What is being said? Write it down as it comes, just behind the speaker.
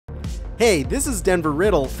Hey, this is Denver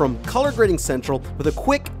Riddle from Color Grading Central with a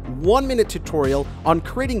quick 1-minute tutorial on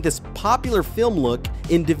creating this popular film look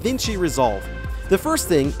in DaVinci Resolve. The first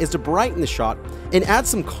thing is to brighten the shot and add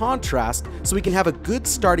some contrast so we can have a good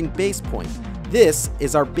starting base point. This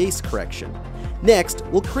is our base correction. Next,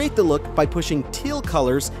 we'll create the look by pushing teal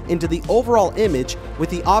colors into the overall image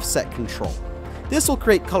with the offset control. This will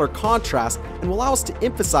create color contrast and will allow us to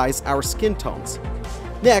emphasize our skin tones.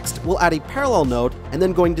 Next, we'll add a parallel node, and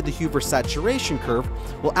then going to the Hue versus saturation curve,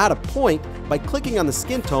 we'll add a point by clicking on the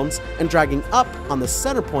skin tones and dragging up on the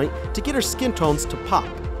center point to get our skin tones to pop.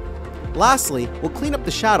 Lastly, we'll clean up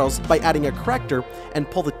the shadows by adding a corrector and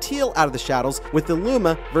pull the teal out of the shadows with the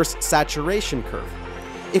Luma versus saturation curve.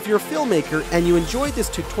 If you're a filmmaker and you enjoyed this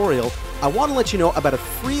tutorial, I want to let you know about a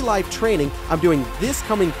free live training I'm doing this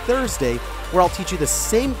coming Thursday where I'll teach you the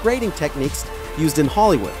same grading techniques used in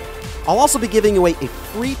Hollywood. I'll also be giving away a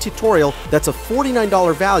free tutorial that's a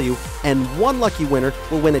 $49 value, and one lucky winner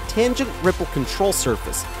will win a tangent ripple control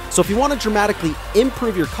surface. So if you want to dramatically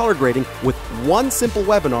improve your color grading with one simple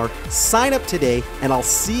webinar, sign up today and I'll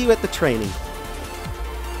see you at the training.